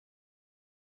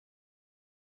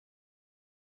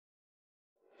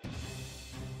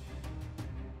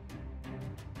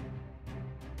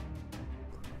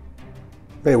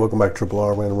Hey, welcome back to Triple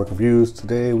R Random Rick Reviews.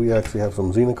 Today we actually have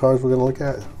some Xena cards we're going to look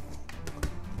at.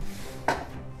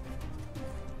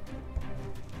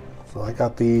 So I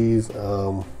got these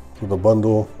with a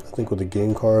bundle, I think with the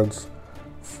game cards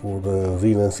for the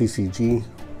Xena CCG.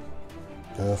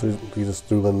 So they just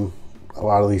threw in a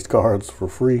lot of these cards for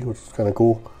free, which is kind of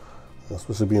cool.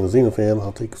 Especially being a Xena fan,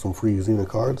 I'll take some free Xena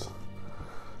cards.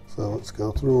 So let's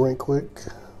go through right quick.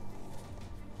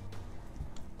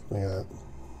 We got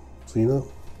Xena.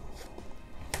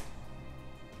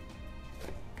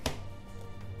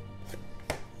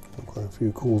 Quite a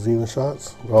few cool Xena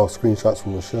shots. They're all screenshots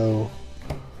from the show.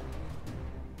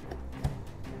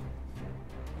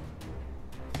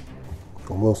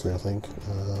 Well, mostly, I think.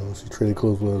 She traded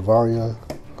clothes with Varia.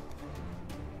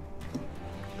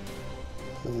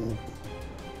 And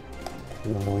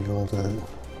then we go into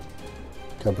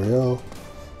Gabrielle.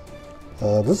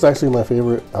 This is actually my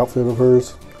favorite outfit of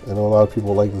hers. I know a lot of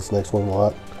people like this next one a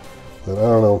lot, but I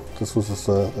don't know. This was just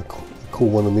a cool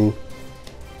one to me.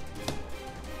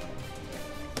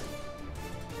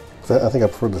 I think I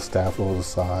prefer the staff over the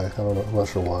side. I don't know. I'm not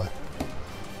sure why.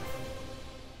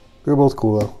 They're both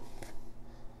cool though.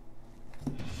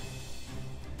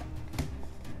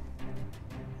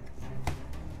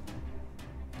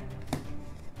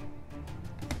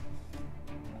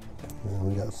 And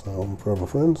we got some Forever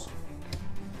Friends.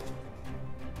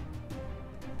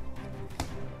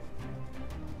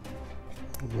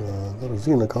 Got a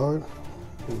Xena card.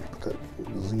 Put that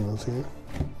Xena's here.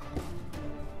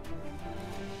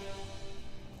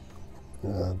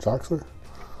 Joxer.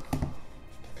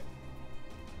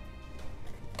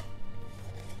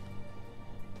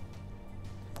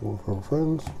 One Forever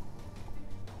Friends.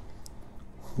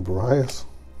 Brias.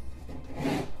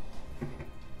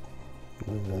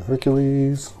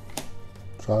 Hercules.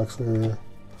 Joxer.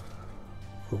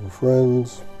 Forever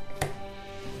Friends.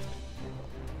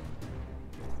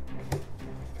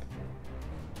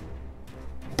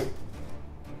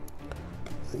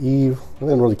 Eve. I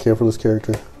didn't really care for this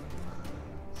character.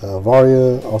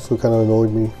 Varia also kind of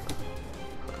annoyed me.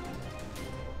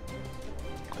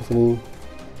 Tiffany.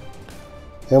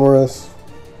 Amorous.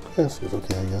 Yes, it's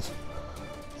okay, I guess.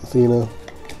 Athena.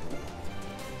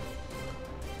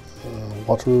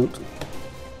 Waterroot.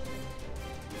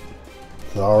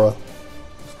 Zara.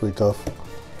 It's pretty tough.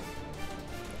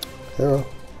 Hera.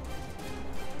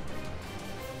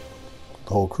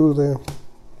 The whole crew there.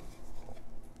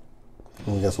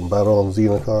 And we got some Battle on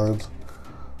Xena cards.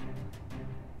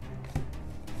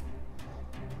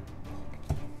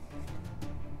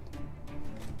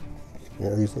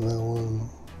 Aries in that one.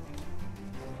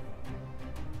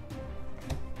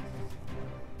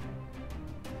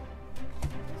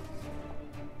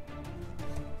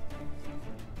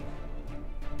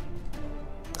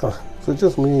 Is it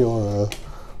just me, or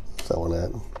what's that one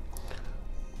at?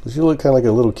 Does she look kind of like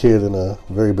a little kid in a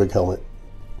very big helmet?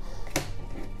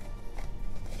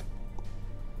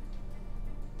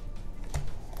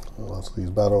 Lots of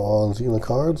these Battle on Xena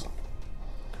cards.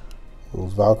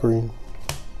 There's Valkyrie,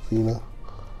 Xena.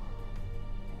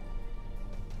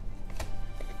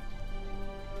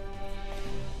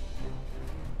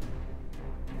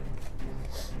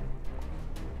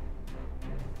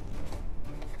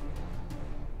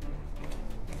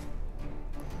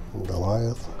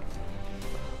 Goliath,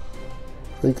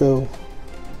 Draco,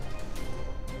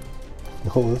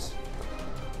 Nicholas,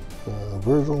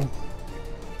 Virgil,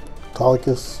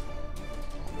 Autolycus,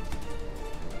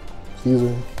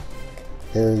 Caesar,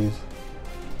 Ares,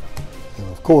 and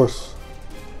of course,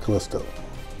 Callisto.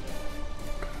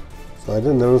 So I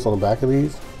didn't notice on the back of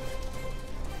these,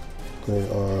 they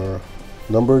are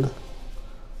numbered.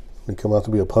 They come out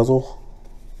to be a puzzle.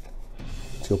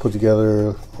 She'll put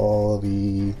together all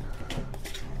the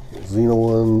Xena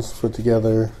ones, fit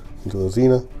together into a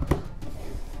Xena.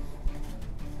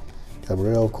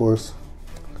 Gabrielle, of course,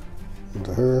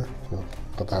 into her. No,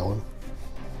 not that one.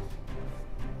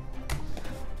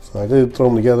 So I did throw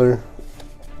them together.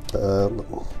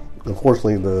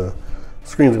 Unfortunately, the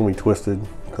screen's gonna be twisted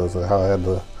because of how I had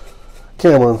the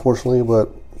camera, unfortunately, but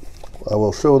I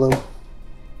will show them.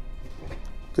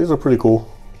 These are pretty cool,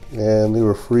 and they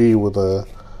were free with the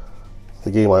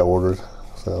game I ordered,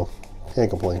 so can't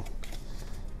complain.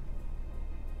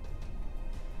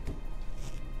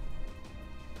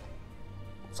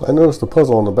 So I noticed the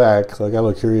puzzle on the back, so I got a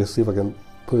little curious to see if I can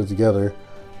put it together.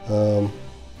 Looks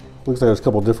like there's a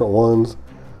couple different ones.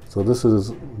 So this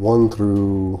is 1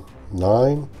 through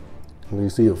 9, and you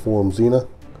see it forms Xena.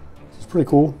 It's pretty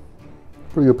cool,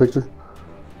 pretty good picture.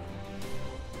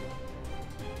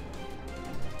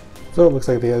 So it looks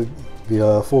like they had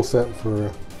the full set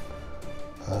for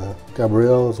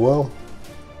Gabrielle as well.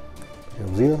 You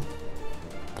have Xena,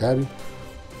 Gabby.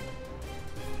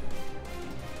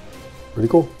 Pretty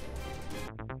cool.